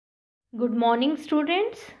Good morning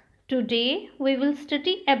students. Today we will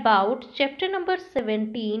study about chapter number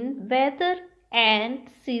 17, Weather and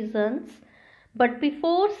Seasons. But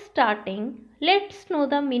before starting, let's know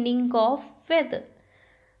the meaning of weather.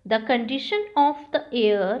 The condition of the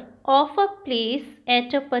air of a place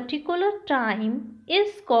at a particular time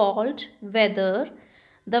is called weather.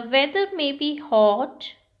 The weather may be hot,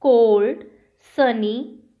 cold,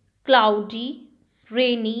 sunny, cloudy,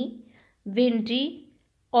 rainy, windy,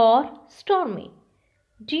 or stormy.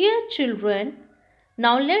 Dear children,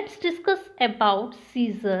 now let's discuss about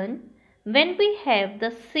season. When we have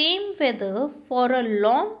the same weather for a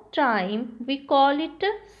long time, we call it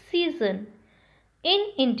a season.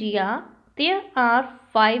 In India, there are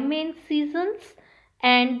 5 main seasons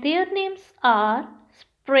and their names are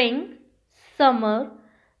spring, summer,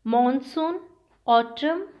 monsoon,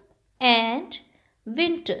 autumn and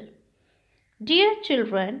winter. Dear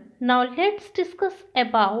children, now let's discuss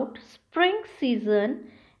about spring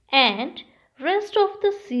season and rest of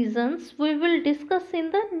the seasons we will discuss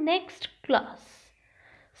in the next class.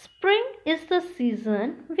 Spring is the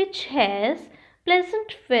season which has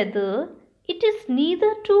pleasant weather. It is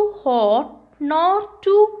neither too hot nor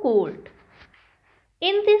too cold.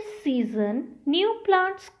 In this season, new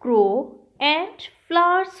plants grow and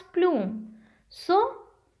flowers bloom. So,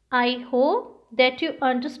 I hope that you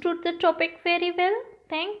understood the topic very well.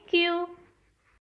 Thank you.